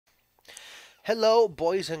Hello,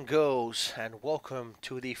 boys and girls, and welcome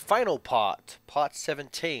to the final part, part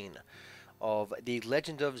 17 of The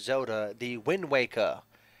Legend of Zelda, The Wind Waker,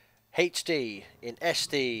 HD in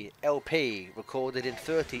SD LP, recorded in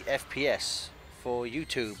 30 FPS for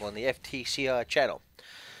YouTube on the FTCR channel.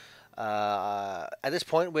 At this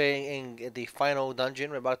point, we're in the final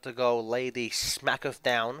dungeon. We're about to go lay the smacketh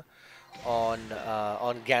down on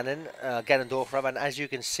Ganondorf, and as you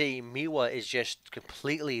can see, Miwa is just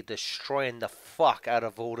completely destroying the fuck out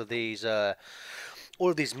of all of these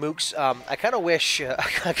mooks. I kind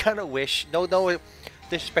of wish, no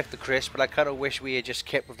disrespect to Chris, but I kind of wish we had just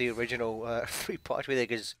kept with the original three parts with it,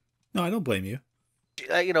 because No, I don't blame you.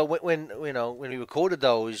 when we recorded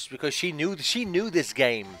those, because she knew this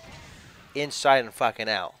game inside and fucking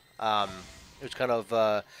out. It was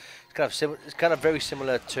it's kind of very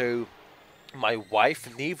similar to my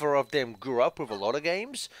wife. Neither of them grew up with a lot of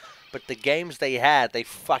games, but the games they had, they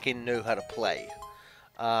fucking knew how to play.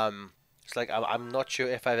 It's like I'm not sure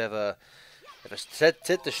if I've ever said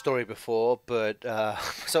the story before, but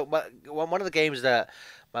so one of the games that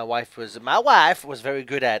my wife was very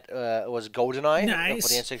good at was GoldenEye for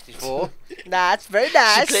the N64. Nah, it's very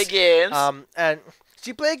nice. She played games. And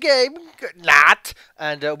she played a game, not.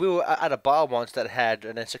 And we were at a bar once that had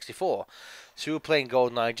an N64. So we were playing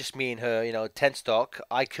GoldenEye, just me and her, 10 stock.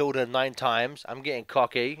 I killed her 9 times. I'm getting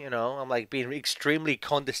cocky, I'm like being extremely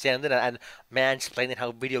condescending and mansplaining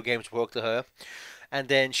how video games work to her. And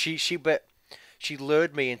then she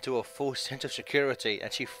lured me into a false sense of security,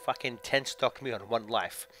 and she fucking 10 stocked me on 1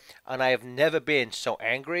 life. And I have never been so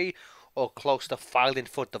angry or close to filing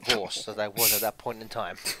for divorce as I was at that point in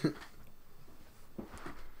time.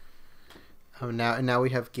 Oh, now we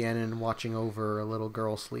have Ganon watching over a little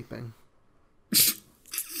girl sleeping.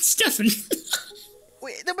 Stefan.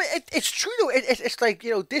 Wait, no, but it's true though. It's like,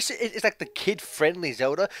 this is like the kid-friendly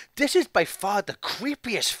Zelda. This is by far the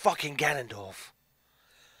creepiest fucking Ganondorf.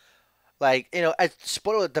 Like, at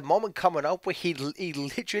spoiler, the moment coming up where he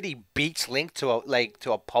literally beats Link to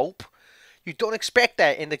a pulp. You don't expect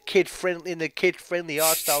that in the kid-friendly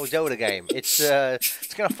art style Zelda game. It's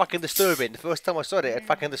kind of fucking disturbing. The first time I saw it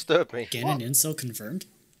fucking disturbed me. Ganon incel confirmed.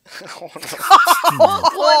 Oh, no.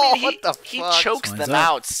 Well, I mean, he chokes Signs them up.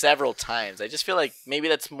 out several times. I just feel like maybe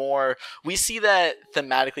that's more. We see that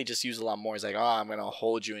thematically just used a lot more. It's like, oh, I'm gonna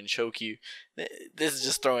hold you and choke you. This is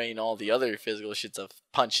just throwing all the other physical shits of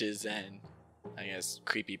punches and, I guess,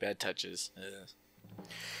 creepy bed touches.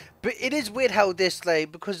 But it is weird how this,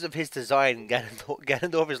 like, because of his design,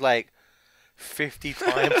 Ganondorf is like 50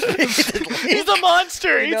 times bigger than Link. He's a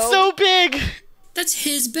monster. He's so big. That's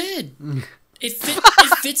his bed. It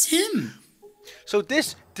fits him. So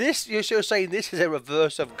this you're saying this is a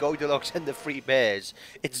reverse of Goldilocks and the Three Bears.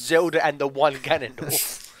 It's Zelda and the one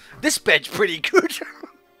Ganondorf. This bed's pretty good.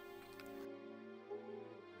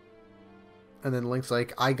 And then Link's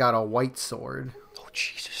like, I got a white sword. Oh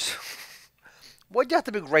Jesus! Why'd you have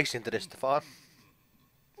to bring race into this, Stefan?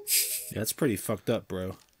 Yeah, that's pretty fucked up,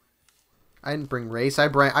 bro. I didn't bring race, I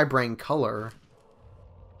bring color.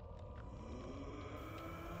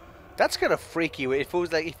 That's kind of freaky. It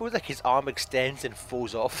feels like his arm extends and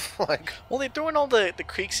falls off. Like, Well, they're throwing all the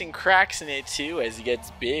creaks and cracks in it too as he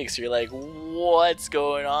gets big. So you're like, what's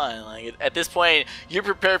going on? Like at this point, you're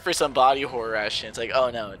prepared for some body horror action. It's like, oh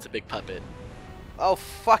no, it's a big puppet. oh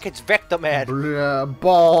fuck, it's Vector Man.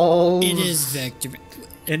 Balls. It is Vector.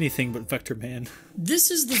 Anything but Vector Man. This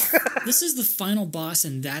is the final boss,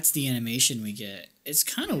 and that's the animation we get. It's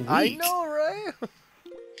kind of weak. I know, right?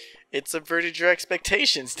 It subverted your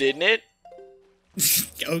expectations, didn't it?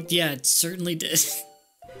 Oh yeah, it certainly did.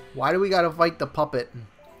 Why do we gotta fight the puppet?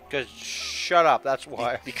 Because shut up. That's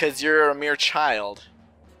why. Because you're a mere child.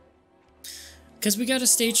 Because we gotta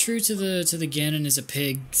stay true to the Ganon is a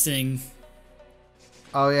pig thing.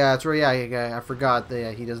 Oh yeah, that's right. Yeah, I forgot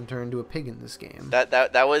that he doesn't turn into a pig in this game.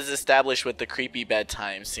 That was established with the creepy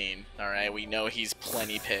bedtime scene. All right, we know he's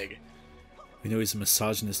plenty pig. We know he's a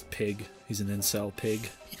misogynist pig. He's an incel pig.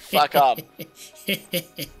 Fuck up.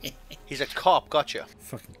 He's a cop. Gotcha.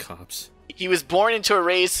 Fucking cops. He was born into a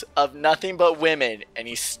race of nothing but women, and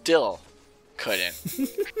he still couldn't.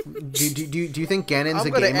 Do you think Ganon's I'm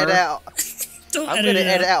a gonna gamer? edit out. Don't I'm edit gonna it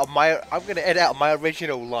edit out. I'm gonna edit out my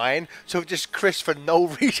original line. So just Chris, for no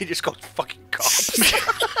reason, just goes fucking cops.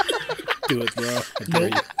 Do it, bro. I dare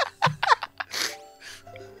you.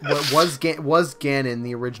 Was Ganon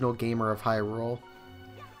the original gamer of Hyrule?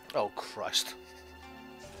 Oh Christ.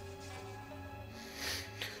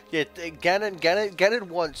 Yeah, Ganon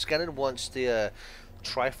wants the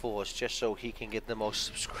Triforce just so he can get the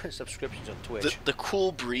most subscriptions on Twitch. The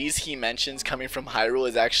cool breeze he mentions coming from Hyrule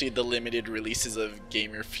is actually the limited releases of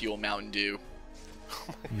Gamer Fuel Mountain Dew.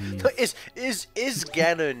 No, is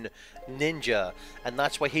Ganon ninja, and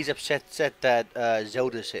that's why he's upset that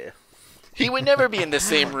Zelda's here. He would never be in the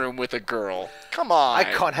same room with a girl. Come on. I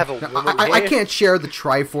can't have a woman I here. can't share the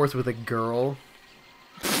Triforce with a girl.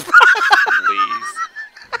 Please.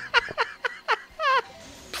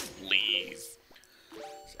 Please.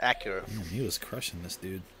 It's accurate. Man, he was crushing this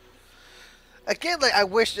dude. Again, like I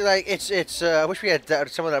wish, like I wish we had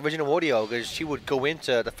some of the original audio because she would go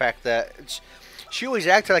into the fact that she always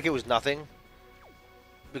acted like it was nothing.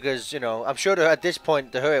 Because, you know, I'm sure at this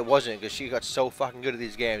point to her it wasn't because she got so fucking good at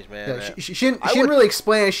these games, man. Yeah, she didn't really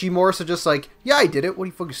explain it. She more so just like, yeah, I did it. What are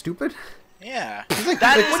you, fucking stupid? Yeah. Like,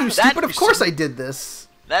 what are you, stupid? Of course I did this.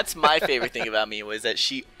 That's my favorite thing about Miwa is that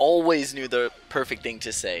she always knew the perfect thing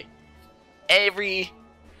to say. Every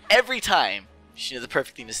time she knew the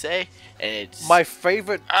perfect thing to say, and it's my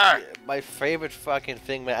favorite fucking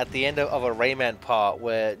thing, man. At the end of a Rayman part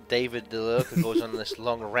where David the Lurker goes on this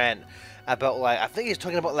long rant about like I think he's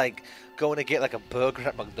talking about like going to get like a burger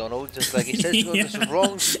at McDonald's. It's like he says this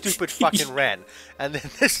wrong stupid fucking rant, and then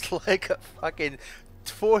there's like a fucking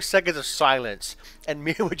 4 seconds of silence, and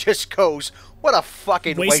Miwa just goes, "What a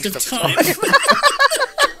fucking waste of time."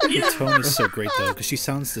 The tone is so great though, because she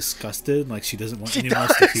sounds disgusted, like she doesn't want anyone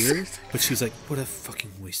else to hear, but she's like, "What a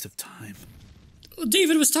fucking waste of time." Well,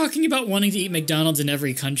 David was talking about wanting to eat McDonald's in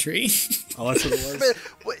every country. Oh, that's what it was.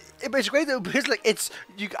 But it's great though because like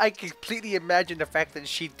I completely imagine the fact that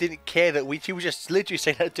she didn't care that she was just literally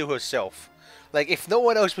saying that to herself. Like if no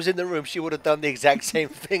one else was in the room, she would have done the exact same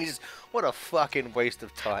thing. Just, what a fucking waste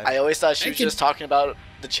of time. I always thought she was just talking about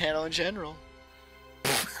the channel in general.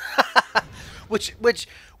 which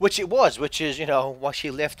it was, which is, you know, why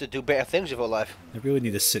she left to do better things with her life. I really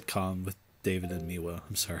need a sitcom with David and Miwa.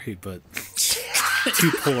 I'm sorry, but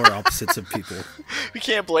two polar opposites of people. We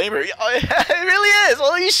can't blame her. It really is.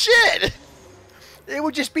 Holy shit. It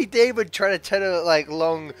would just be David trying to tell her like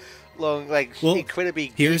long, like incredibly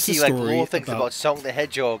geeky like lore things about Sonic the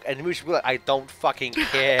Hedgehog, and we should be like, I don't fucking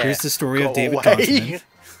care. Here's the story of David Johnson.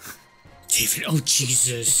 David, oh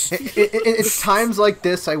Jesus! It's times like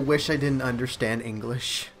this I wish I didn't understand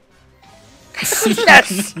English.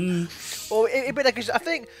 Yes. Well, but like, I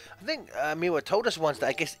think Miwa told us once that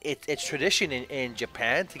I guess it's tradition in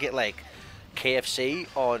Japan to get like KFC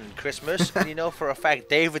on Christmas, and you know for a fact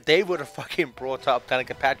they would have fucking brought up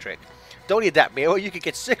Danica Patrick. Don't eat that, Miwa. You could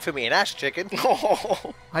get sick from eating ass chicken.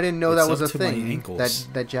 I didn't know that was a up to my thing. ankles.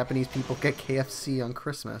 That Japanese people get KFC on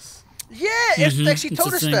Christmas. Yeah, it's like she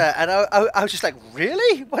told us that, and I was just like,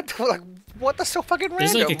 really? What? That's so fucking random.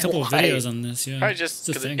 There's like a couple of videos on this. Yeah, probably just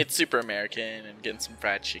because it's super American and getting some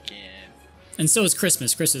fried chicken. And so is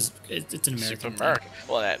Christmas. Christmas, it's an American. Super American.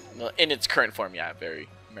 Well, in its current form, yeah, very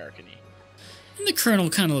American-y. And the Colonel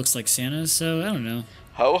kind of looks like Santa, so I don't know.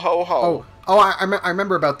 Ho ho ho. I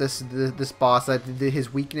remember about this boss that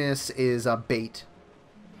his weakness is bait.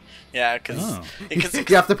 Yeah, because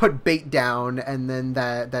you have to put bait down, and then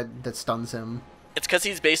that stuns him. It's because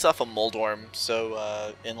he's based off a mold worm.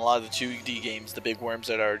 So in a lot of the 2D games, the big worms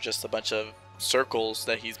that are just a bunch of circles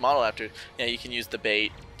that he's modeled after, yeah, you can use the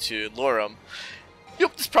bait to lure him.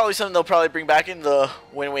 Yep, it's probably something they'll probably bring back in the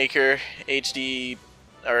Wind Waker HD,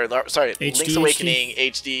 or sorry, Link's Awakening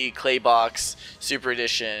HD Clay Box Super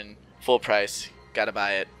Edition, full price. Gotta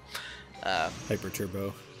buy it. Hyper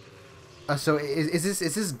Turbo. So is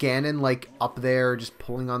this Ganon like up there just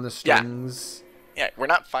pulling on the strings? Yeah, we're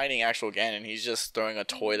not fighting actual Ganon. He's just throwing a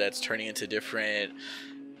toy that's turning into different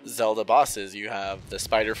Zelda bosses. You have the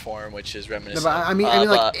spider form, which is reminiscent. No, but I mean,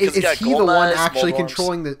 like, is he the one actually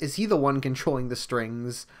controlling the? Is he the one controlling the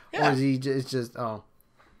strings, or is he just? Oh,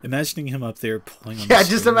 imagining him up there pulling on. Yeah, the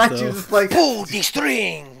just strings, imagine though. just like pull the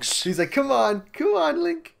strings. He's like, come on,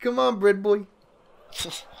 Link, come on, BreadBoi.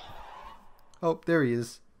 Oh, there he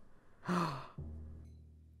is.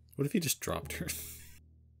 What if he just dropped her?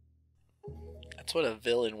 That's what a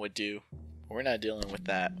villain would do. We're not dealing with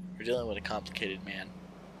that. We're dealing with a complicated man.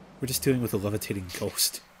 We're just dealing with a levitating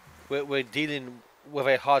ghost. We're dealing with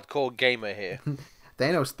a hardcore gamer here.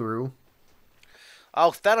 Thanos threw.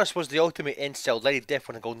 Oh, Thanos was the ultimate incel. Lady Death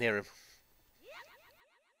wouldn't go near him.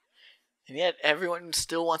 And yet everyone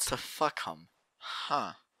still wants to fuck him.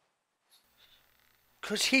 Huh.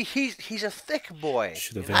 Cause he's a thick boy.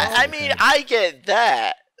 I mean, I get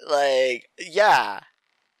that. Like, yeah.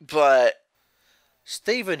 But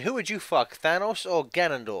Steven, who would you fuck, Thanos or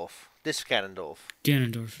Ganondorf? This Ganondorf.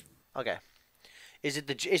 Ganondorf. Okay. Is it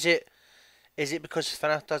because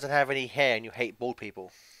Thanos doesn't have any hair and you hate bald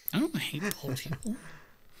people? I don't hate bald people.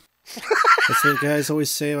 That's what guys always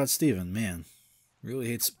say about Steven. Man, really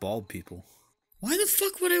hates bald people. Why the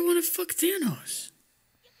fuck would I want to fuck Thanos?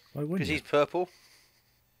 Why wouldn't Because you? he's purple.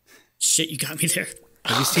 shit, you got me there.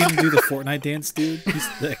 Have you seen him do the Fortnite dance, dude? He's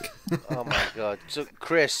thick. Oh my god. So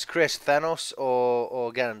Chris, Thanos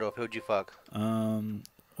or Ganondorf? Who'd you fuck?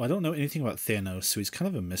 Well, I don't know anything about Thanos, so he's kind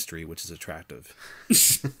of a mystery, which is attractive.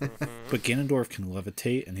 But Ganondorf can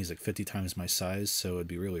levitate, and he's like 50 times my size, so it'd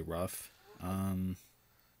be really rough.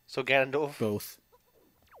 So Ganondorf? Both.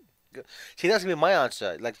 See, that's gonna be my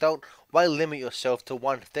answer. Like, why limit yourself to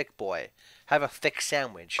one thick boy? Have a thick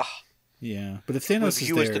sandwich. Yeah, but if Thanos With is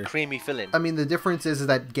you there... as the creamy filling. I mean, the difference is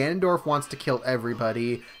that Ganondorf wants to kill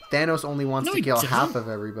everybody. Thanos only wants to kill half of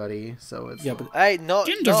everybody. So it's Hey,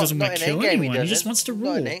 Ganondorf doesn't want to kill anyone. He just wants to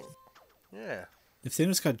rule. Yeah. If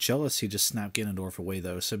Thanos got jealous, he'd just snap Ganondorf away,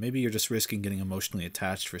 though. So maybe you're just risking getting emotionally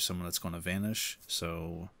attached for someone that's going to vanish.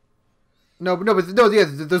 So no. Yeah,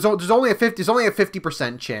 there's only a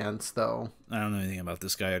 50% chance, though. I don't know anything about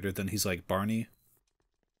this guy other than he's like Barney.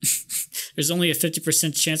 There's only a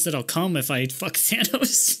 50% chance that I'll come if I fuck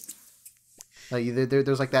Thanos. Like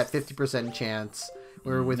there's like that 50% chance.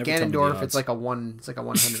 Where with Ganondorf, it's like a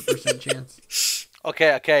 100% chance.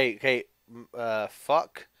 Okay.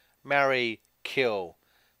 Fuck, marry, kill,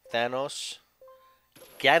 Thanos,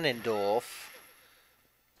 Ganondorf,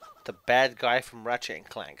 the bad guy from Ratchet and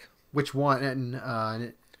Clank. Which one?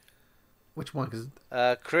 And which one? Cause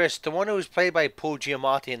Chris, the one who was played by Paul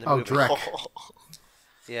Giamatti in the movie. Drek.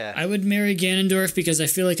 Yeah. I would marry Ganondorf because I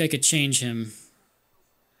feel like I could change him.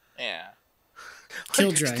 Yeah.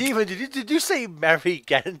 Kill Drek. Steven, did you say marry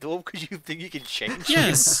Ganondorf because you think you can change him?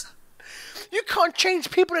 Yes. You can't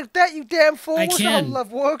change people like that, you damn fool. I That's can. how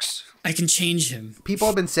love works. I can change him. People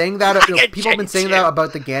have been saying that. People have been saying that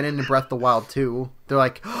about the Ganon in Breath of the Wild too. They're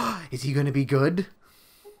like, oh, is he going to be good?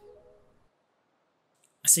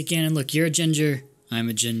 I say, Ganon, look, you're a ginger. I'm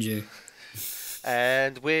a ginger.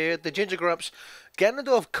 And we're the Ginger Grumps.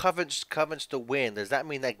 Ganondorf covets the wind. Does that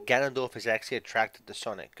mean that Ganondorf is actually attracted to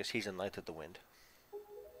Sonic because he's in Light of the Wind?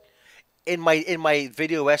 In my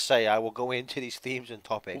video essay, I will go into these themes and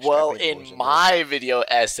topics. Well, in my video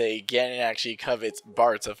essay, Ganon actually covets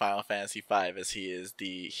Bart of Final Fantasy V as he is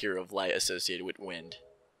the hero of light associated with wind.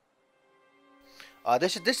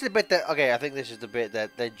 This is the bit that I think this is the bit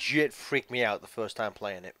that legit freaked me out the first time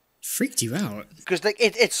playing it. Freaked you out? Because like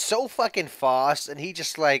it's so fucking fast, and he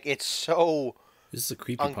just like it's so. This is a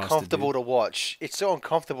creepy uncomfortable to watch. It's so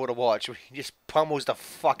uncomfortable to watch when he just pummels the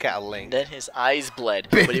fuck out of Link. Then his eyes bled,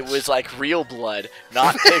 but it was like real blood,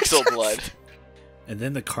 not pixel blood. And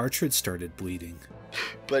then the cartridge started bleeding.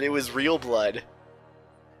 But it was real blood.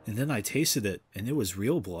 And then I tasted it, and it was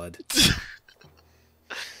real blood.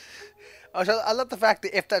 I love the fact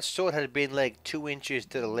that if that sword had been like 2 inches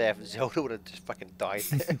to the left, Zelda would have just fucking died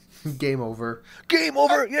there. Game over. Game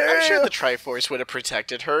over! Yeah! I'm sure the Triforce would have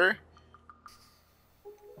protected her.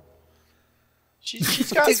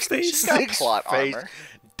 She's got plot armor.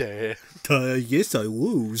 Yes, I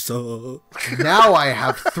was. Now I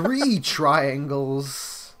have 3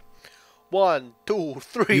 triangles. 1, 2,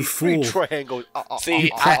 3, 3 triangles. See, you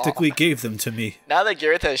practically gave them to me. Now that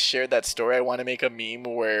Gareth has shared that story, I want to make a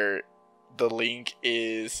meme where the Link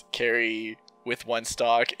is Carrie with 1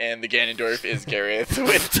 stock and the Ganondorf is Gareth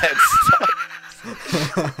with 10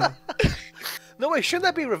 stocks. No, wait, shouldn't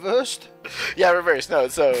that be reversed? Yeah, reversed. No,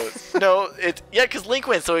 because Link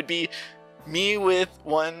wins, so it'd be me with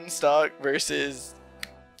 1 stock versus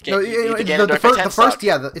the first.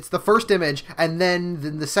 Yeah, it's the first image, and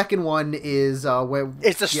then the second one is where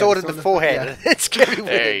it's the sword in the forehead. Yeah. It's scary.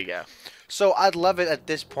 There you go. So I'd love it at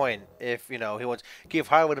this point if he wants give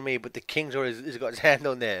Hyrule to me, but the king's already has got his hand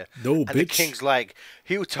on there. No, and bitch. The king's like,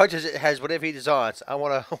 he who touches it has whatever he desires. I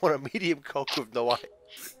want a medium coke with no eye.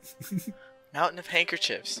 Mountain of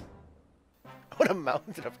handkerchiefs. What a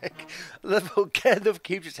mountain of Level Gandalf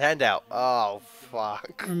keeps his hand out. Oh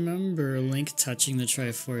fuck. Remember Link touching the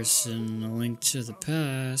Triforce in A Link to the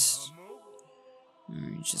Past.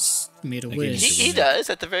 He just made a wish. He does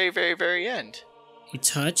at the very, very, very end. He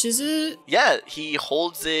touches it? Yeah, he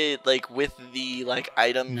holds it like with the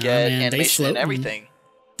item animation and everything.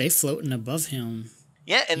 They floating above him.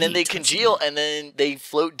 Yeah, and then they congeal, and then they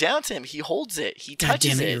float down to him. He holds it. He touches it.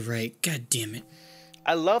 God damn it, you're right. God damn it.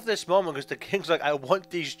 I love this moment because the king's like, I want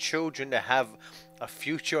these children to have a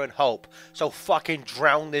future and hope. So fucking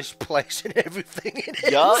drown this place and everything in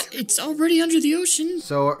it. Yeah. It's already under the ocean.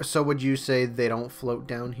 So would you say they don't float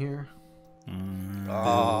down here?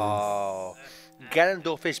 Oh.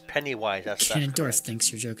 Ganondorf is Pennywise. Ganondorf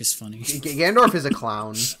thinks your joke is funny. Ganondorf is a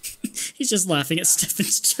clown. He's just laughing at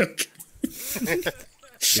Stefan's joke.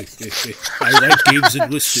 I like games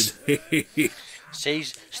enlisted. See,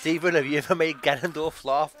 Steven, have you ever made Ganondorf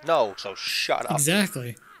laugh? No, so shut up.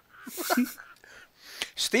 Exactly.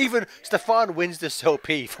 Stefan wins this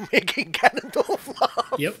LP for making Ganondorf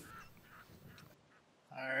laugh. Yep.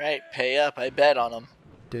 All right, pay up. I bet on him.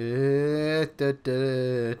 Go,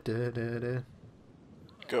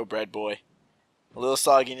 BreadBoi. A little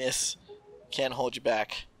sogginess can't hold you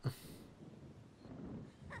back.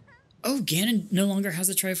 Oh, Ganon no longer has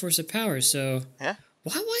the Triforce of Power, so... Yeah?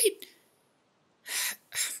 Why?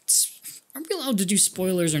 Are we allowed to do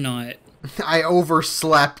spoilers or not? I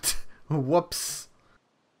overslept. Whoops.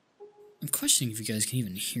 I'm questioning if you guys can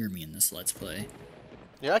even hear me in this Let's Play.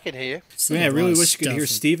 Yeah, I can hear you. It's Man, like I a really lot of wish you could stuff hear with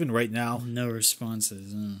Steven right now. No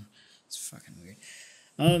responses. It's fucking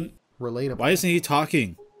weird. Relatable. Why isn't he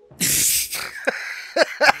talking?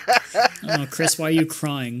 Oh, Chris, why are you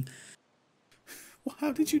crying? Well,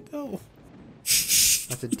 how did you know?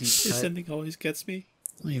 That's a deep This cut. ending always gets me.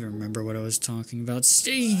 I don't even remember what I was talking about.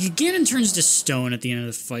 Ganon turns to stone at the end of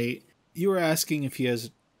the fight. You were asking if he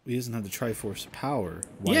doesn't have the Triforce of Power.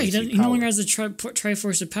 Why Yeah, is he no longer has the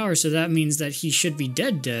Triforce of Power, so that means that he should be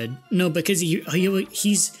dead. No, because he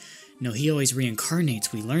always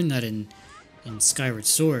reincarnates. We learned that in Skyward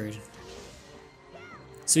Sword.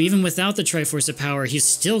 So even without the Triforce of Power, he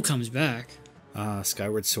still comes back.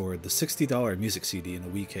 Skyward Sword, the $60 music CD in a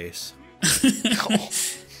Wii case.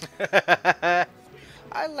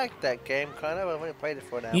 I like that game, kind of. I've only played it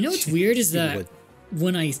for an hour. You know what's weird is You that would.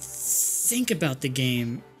 when I think about the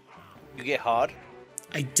game, You get hard.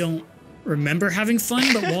 I don't remember having fun,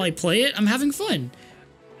 but while I play it, I'm having fun.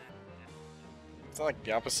 It's like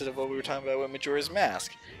the opposite of what we were talking about with Majora's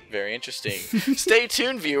Mask. Very interesting. Stay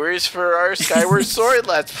tuned, viewers, for our Skyward Sword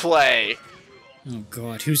Let's Play. Oh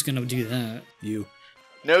god, who's gonna do that? You.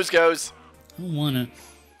 Nose goes. I don't wanna.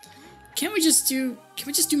 Can we just do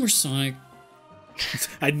more Sonic?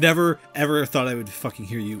 I never, ever thought I would fucking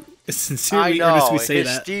hear you I sincerely, know. earnestly say Here's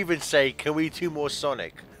that. Steven say, "Can we do more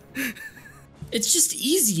Sonic?" It's just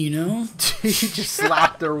easy, you know? He just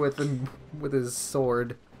slapped her with his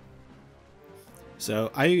sword.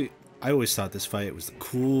 So, I always thought this fight was the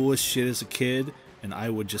coolest shit as a kid, and I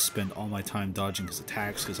would just spend all my time dodging his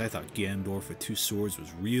attacks because I thought Ganondorf with two swords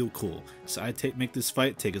was real cool. So I'd make this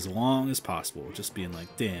fight take as long as possible, just being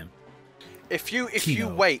like, damn. If you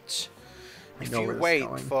Kino. wait if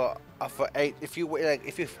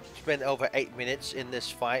you spend over 8 minutes in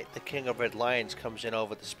this fight, the King of Red Lions comes in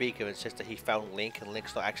over the speaker and says that he found Link, and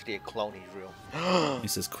Link's not actually a clone, he's real. He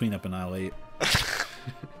says, clean up and annihilate.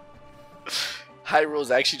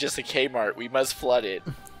 Hyrule's actually just a Kmart. We must flood it.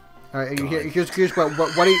 All right, here's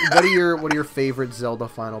what are your favorite Zelda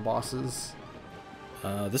final bosses?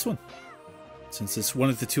 This one. Since it's one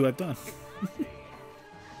of the two I've done.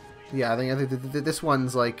 Yeah, I think this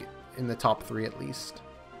one's like in the top 3 at least.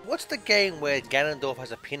 What's the game where Ganondorf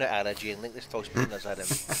has a peanut allergy and Link just throws peanuts at him?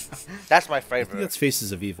 That's my I think favorite. that's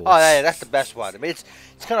Faces of Evil. Oh, yeah, that's the best one. I mean, it's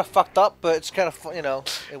kind of fucked up, but it's kind of fun, you know.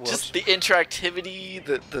 It works. Just the interactivity,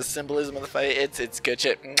 the symbolism of the fight. It's good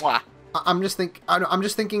shit. Mwah. I'm just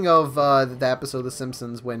thinking of the episode of The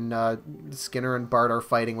Simpsons when Skinner and Bart are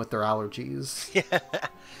fighting with their allergies. Yeah.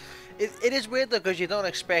 It is weird though, because you don't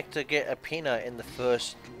expect to get a peanut in the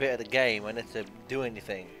first bit of the game and it to do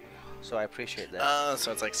anything. So I appreciate that.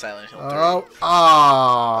 So it's like Silent Hill 3.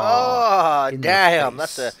 Oh, in the damn!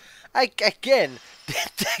 face. That's again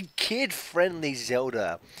the kid-friendly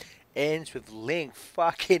Zelda ends with Link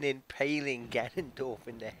fucking impaling Ganondorf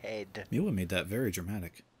in the head. Miwa made that very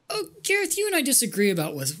dramatic. Oh, Gareth, you and I disagree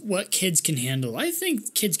about what kids can handle. I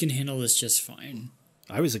think kids can handle this just fine.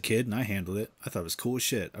 I was a kid and I handled it. I thought it was cool as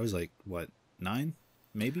shit. I was like, what, 9?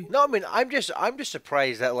 Maybe? No, I mean I'm just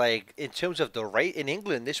surprised that like in terms of the rate in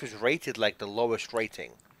England, this was rated like the lowest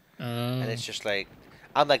rating, and it's just like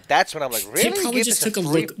I'm like that's when I'm like really. They probably Give just this took a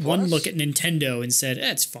one 3+? look at Nintendo and said,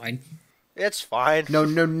 "It's fine." It's fine. No,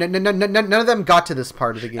 none of them got to this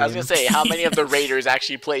part of the game. I was gonna say, how many of the raiders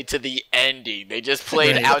actually played to the ending? They just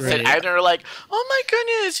played Right, outside, right. and they're like, "Oh my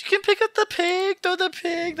goodness, you can pick up the pig, throw the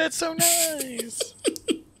pig. That's so nice."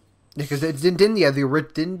 Because didn't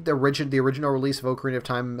the original release of Ocarina of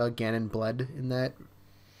Time Ganon bled in that?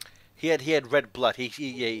 He had red blood.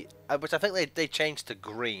 But I think they changed to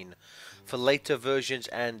green for later versions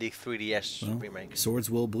and the 3DS Well, remake. swords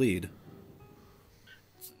will bleed.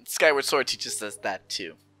 Skyward Sword teaches us that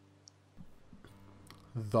too.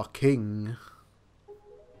 The king.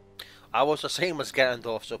 I was the same as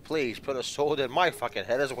Ganondorf, so please put a sword in my fucking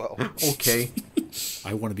head as well. Okay.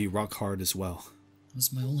 I want to be rock hard as well. That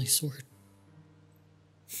was my only sword.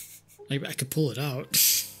 I could pull it out.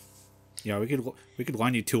 Yeah, we could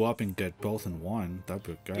line you two up and get both in one. That'd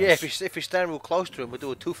be great. Yeah, if you stand real close to him, we'll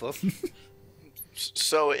do a twofer.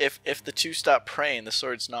 So if the two stop praying, the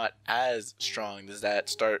sword's not as strong. Does that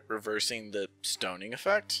start reversing the stoning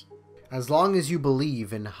effect? As long as you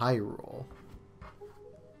believe in Hyrule.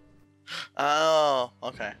 Oh,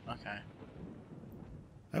 okay.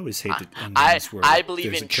 I always hate the endings where I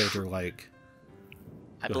believe there's in a character like...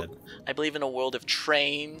 I believe in a world of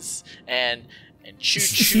trains and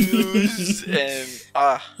choo-choos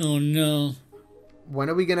and Oh no. When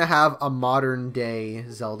are we gonna have a modern day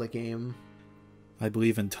Zelda game? I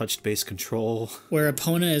believe in touch-based control. Where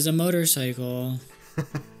Epona is a motorcycle. Oh,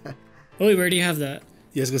 wait, we already have that.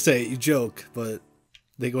 Yeah, I was gonna say, you joke, but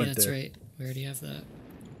they go Yeah, in that's there. right. We already have that.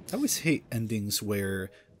 I always hate endings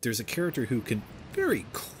where there's a character who can very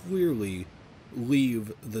clearly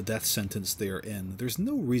leave the death sentence they are in. There's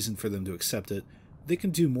no reason for them to accept it. They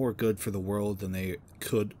can do more good for the world than they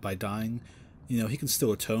could by dying. You know, he can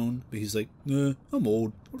still atone, but he's like, nah, I'm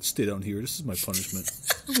old. I'll stay down here. This is my punishment.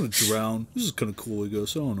 I'm gonna drown. This is kind of cool, I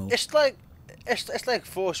guess. I don't know. It's like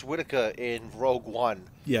Forrest Whitaker in Rogue One.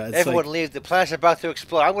 Yeah, it's everyone like, leaves. The planet's about to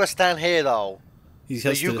explode. I'm gonna stand here though. he So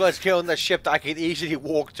has you to, guys get on the ship that I can easily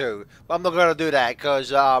walk to. But I'm not gonna do that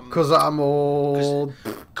because I'm old.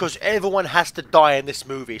 everyone has to die in this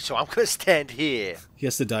movie. So I'm gonna stand here. he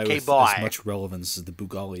has to die with bye. as much relevance as the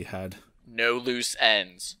Bugali had. no loose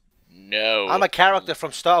ends. No. I'm a character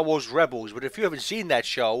from Star Wars Rebels, but if you haven't seen that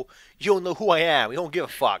show, you don't know who I am. You don't give a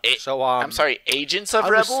fuck. So I'm sorry, Agents of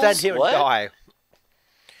I'm Rebels? gonna stand here What? and die.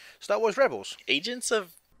 Star Wars Rebels. Agents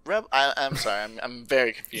of I'm sorry, I'm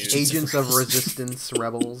very confused. Agents of Resistance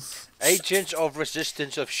Rebels. Agents of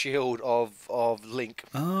Resistance of Shield of Link.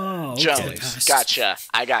 Oh, okay. Jones. Gotcha.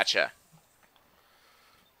 I gotcha.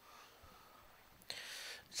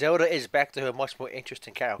 Zelda is back to her much more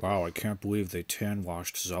interesting character. Wow, I can't believe they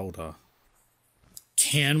tan-washed Zelda.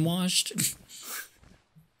 Tan washed?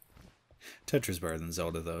 Tetra's better than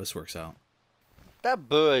Zelda, though. This works out. That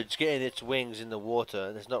bird's getting its wings in the water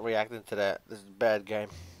and it's not reacting to that. This is a bad game.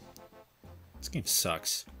 This game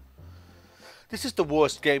sucks. This is the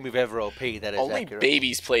worst game we've ever OP'd that is Only accurate.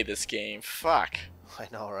 babies play this game. Fuck. I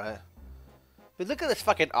know, right? But look at this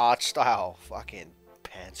fucking art style. Fucking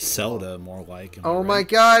pansy. Zelda, more like. am I Oh my right?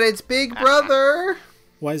 god, it's Big Brother!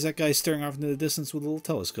 Why is that guy staring off into the distance with a little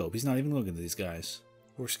telescope? He's not even looking at these guys.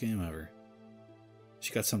 Worst game ever.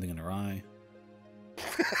 She got something in her eye.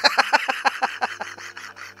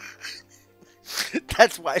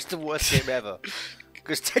 That's why it's the worst game ever.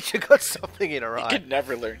 Because Tetra got something in her You eye. could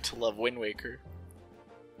never learn to love Wind Waker.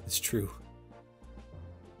 It's true.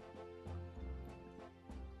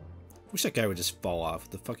 Wish that guy would just fall off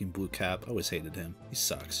with the fucking blue cap. I always hated him. He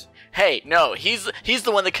sucks. Hey, no, he's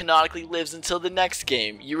the one that canonically lives until the next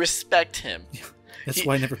game. You respect him. That's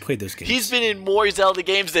why I never played those games. He's been in more Zelda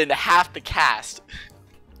games than half the cast.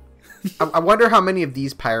 I wonder how many of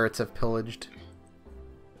these pirates have pillaged.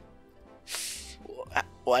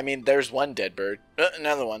 Well, I mean, there's one dead bird.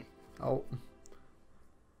 Another one. Oh.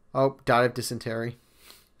 Oh, died of dysentery.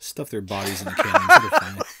 Stuff their bodies in the cannons. They're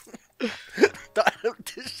fine. Died of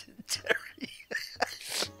dysentery.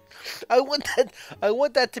 I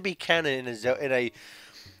want that to be canon in a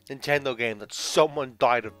Nintendo game that someone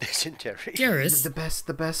died of dysentery. Gareth,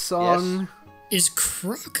 The best song. is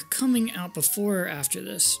Croc coming out before or after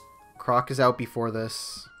this? Croc is out before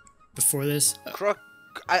this. Before this? Croc,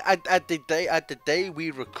 at the day we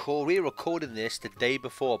recording this the day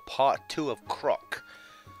before part 2 of Croc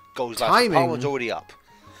goes live. Timing. Part 1's already up.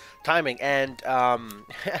 Timing and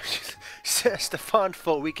Stefan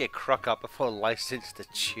thought we get Croc up before License to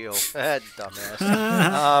Chill. Dumbass.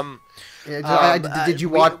 Did you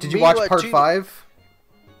watch part 5?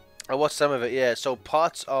 I watched some of it. Yeah. So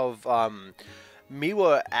parts of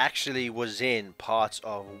Miwa actually was in parts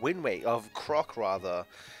of of Croc rather,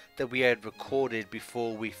 that we had recorded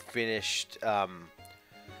before we finished,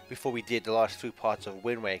 before we did the last 3 parts of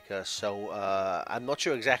Wind Waker. So I'm not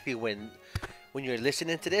sure exactly when you're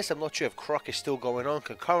listening to this. I'm not sure if Croc is still going on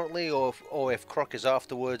concurrently or if Croc is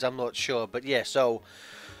afterwards. I'm not sure. But yeah, so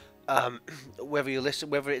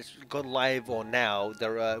whether it's gone live or now,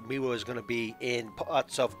 Miwa is going to be in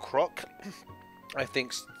parts of Croc. I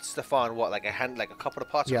think Stefan, like a couple of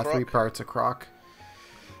parts of Croc? Yeah, 3 parts of Croc.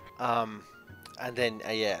 And then,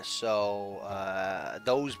 so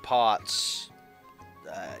those parts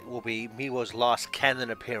will be Miwa's last canon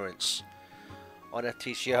appearance on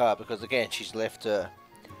FTCR, because again, she's left to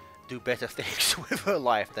do better things with her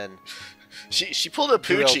life than... She pulled a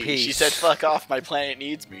Poochie. LPs. She said, fuck off, my planet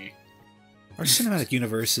needs me. Our cinematic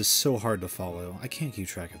universe is so hard to follow. I can't keep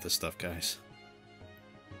track of this stuff, guys.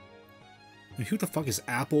 I mean, who the fuck is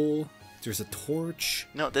Apple? There's a torch.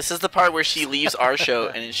 No, this is the part where she leaves our show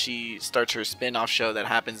and then she starts her spin-off show that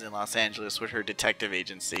happens in Los Angeles with her detective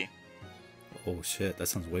agency. Oh shit, that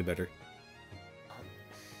sounds way better.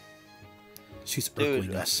 She's Dude,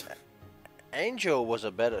 Urkling us. Angel was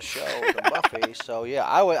a better show than Buffy, so yeah,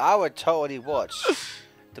 I would totally watch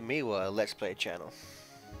the Miwa Let's Play channel.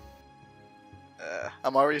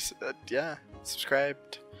 I'm already,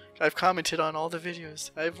 subscribed. I've commented on all the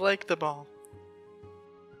videos. I've liked them all.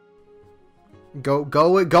 Go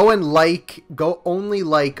and only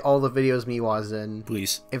like all the videos Miwa's in.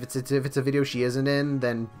 Please. If it's a video she isn't in,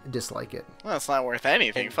 then dislike it. Well, it's not worth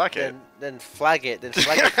anything. Fuck it. Then flag it. Then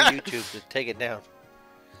flag it for YouTube to take it down.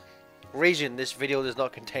 Reason: this video does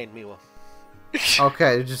not contain Miwa.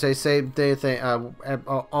 Okay, just say the thing.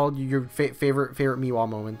 All your favorite Miwa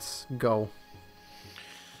moments. Go.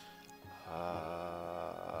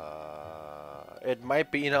 It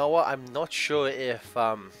might be, you know what, I'm not sure if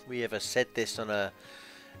we ever said this on a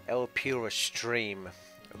LP or a stream,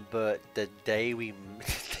 but the day we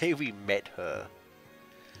met her.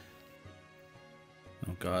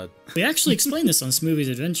 Oh god. We actually explained this on Smoovies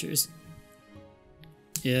Adventures.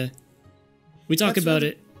 Yeah. We talk about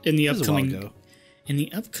it in the upcoming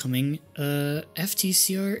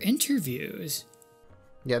FTCR interviews.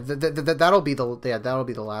 Yeah, that'll be the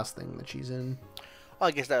last thing that she's in. I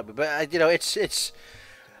guess that would be, but you know, it's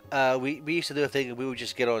we used to do a thing. We would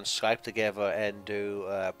just get on Skype together and do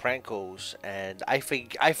prank calls, and I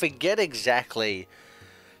forget exactly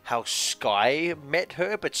how Sky met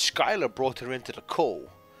her, but Skylar brought her into the call,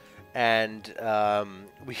 and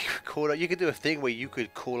we called her. You could do a thing where you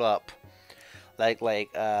could call up, like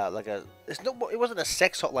a. It wasn't a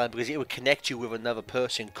sex hotline because it would connect you with another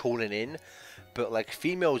person calling in, but like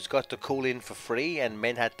females got to call in for free and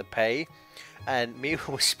men had to pay. And Miwa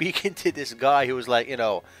was speaking to this guy who was like, you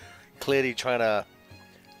know, clearly trying to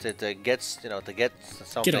get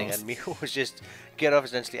something, and Miwa was just get off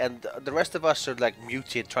essentially, and the rest of us are like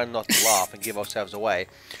muted, trying not to laugh and give ourselves away.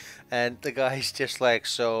 And the guy's just like,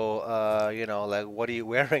 so, you know, like, what are you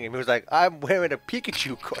wearing? And he was like, I'm wearing a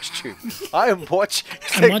Pikachu costume. I'm watching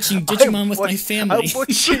Digimon with my family. I'm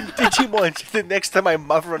watching Digimon sitting next to my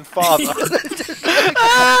mother and father.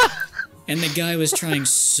 And the guy was trying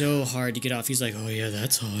so hard to get off. He's like, oh yeah,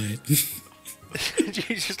 that's hot.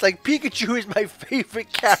 He's just like, Pikachu is my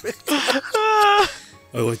favorite character. I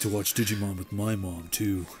like to watch Digimon with my mom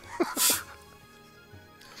too.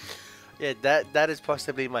 Yeah, that is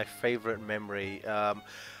possibly my favorite memory. I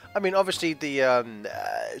mean, obviously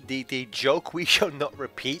the joke we shall not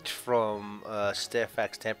repeat from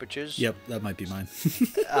Stefan's Temperatures. Yep, that might be mine.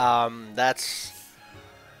 That's.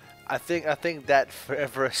 I think that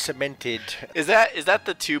forever cemented. Is that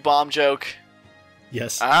the 2-bomb joke?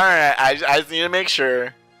 Yes. All right, I just need to make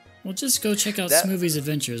sure. Well, just go check out Smoovies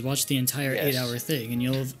Adventures. Watch the entire 8-hour thing, and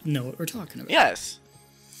you'll know what we're talking about. Yes.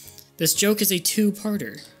 This joke is a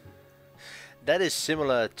 2-parter. That is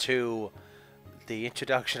similar to the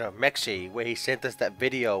introduction of Mexi, where he sent us that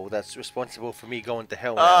video that's responsible for me going to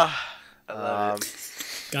hell. I love it.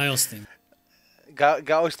 Guile's thing.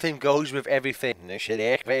 Guile's thing goes with everything.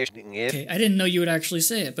 Okay, I didn't know you would actually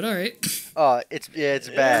say it, but all right. Oh, it's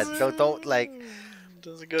bad. Don't like.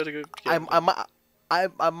 Doesn't go to. I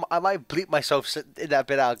might bleep myself in that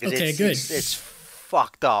bit out because it's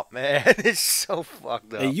fucked up, man. It's so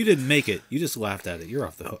fucked up. Hey, you didn't make it. You just laughed at it. You're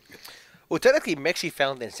off the hook. Well, technically, Mexi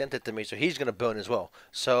found it and sent it to me, so he's gonna burn as well.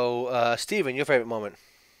 So, Steven, your favorite moment?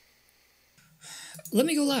 Let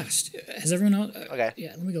me go last. Has everyone else? Okay.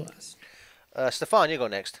 Yeah, let me go last. Stefan, you go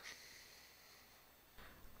next.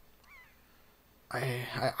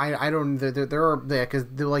 I don't. There are because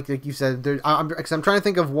like you said, I'm trying to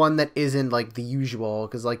think of one that isn't like the usual,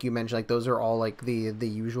 because like you mentioned, like those are all like the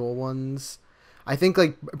usual ones. I think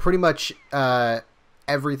like pretty much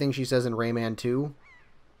everything she says in Rayman 2,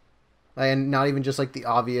 and not even just like the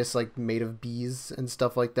obvious like made of bees and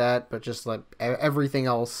stuff like that, but just like everything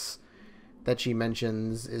else that she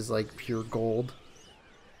mentions is like pure gold.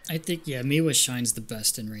 I think Miwa shines the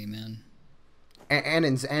best in Rayman.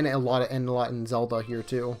 And a lot in Zelda here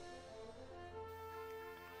too.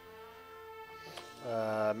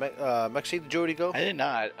 Maxine, did you already go? I did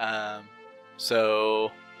not.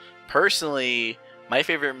 So personally, my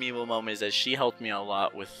favorite Miwa moment is that she helped me a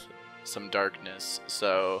lot with some darkness.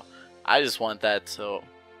 So I just want that to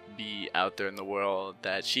be out there in the world,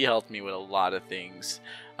 that she helped me with a lot of things.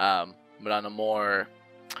 But on a more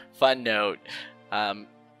fun note,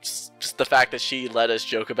 just the fact that she let us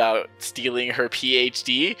joke about stealing her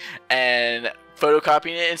PhD and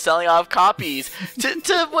photocopying it and selling off copies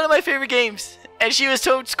to one of my favorite games, and she was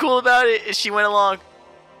so cool about it, and she went along.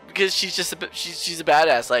 because she's a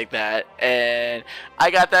badass like that, and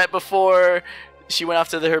I got that before she went off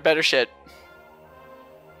to her better shit.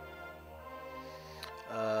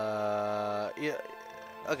 Yeah.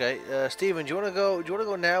 Okay, Steven, do you want to go? Do you want to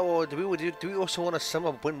go now, or do we also want to sum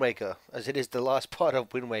up Wind Waker, as it is the last part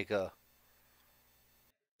of Wind Waker?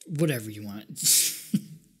 Whatever you want.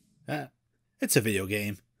 It's a video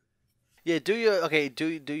game. Yeah, do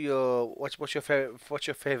your what's your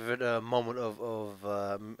favorite moment of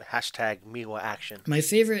hashtag Miwa action? My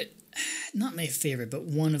favorite, not my favorite, but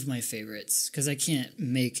one of my favorites, because I can't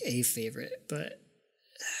make a favorite, but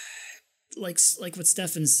like what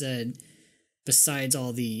Stefan said, besides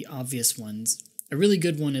all the obvious ones, a really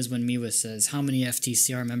good one is when Miwa says, "How many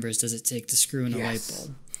FTCR members does it take to screw in a light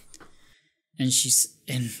bulb?" And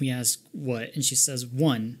we ask what, and she says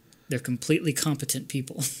 1. They're completely competent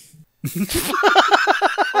people. Aww.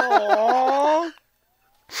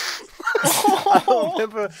 I don't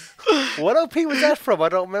remember. What OP was that from? I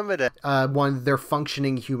don't remember that. 1, they're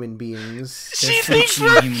functioning human beings. She thinks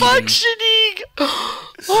we're functioning.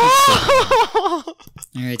 All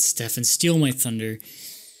right, Stefan, steal my thunder.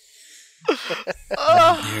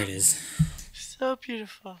 There it is. So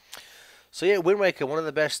beautiful. So yeah, Wind Waker, one of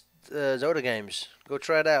the best Zelda games. Go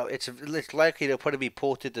try it out. It's likely to probably be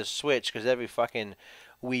ported to Switch because every fucking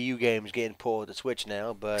Wii U game is getting ported to Switch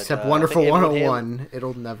now. But Except Wonderful 101,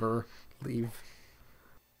 it'll never leave.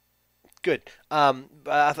 Good. I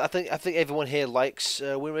think everyone here likes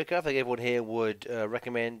Wind Waker. I think everyone here would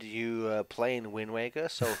recommend you playing Wind Waker.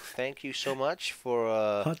 So thank you so much for.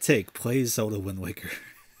 Hot take: play Zelda Wind Waker.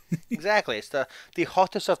 Exactly, it's the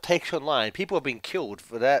hottest of takes online. People have been killed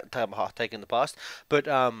for that type of hot take in the past. But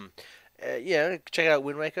yeah, check out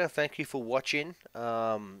Wind Waker. Thank you for watching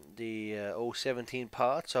the all 17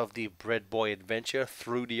 parts of the BreadBoi adventure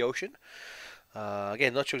through the ocean.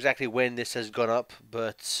 Again, not sure exactly when this has gone up,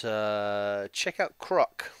 but check out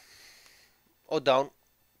Croc. Or don't.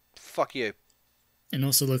 Fuck you. And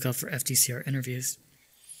also look out for FTCR interviews.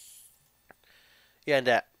 Yeah, and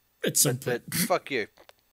that. At some point. But fuck you.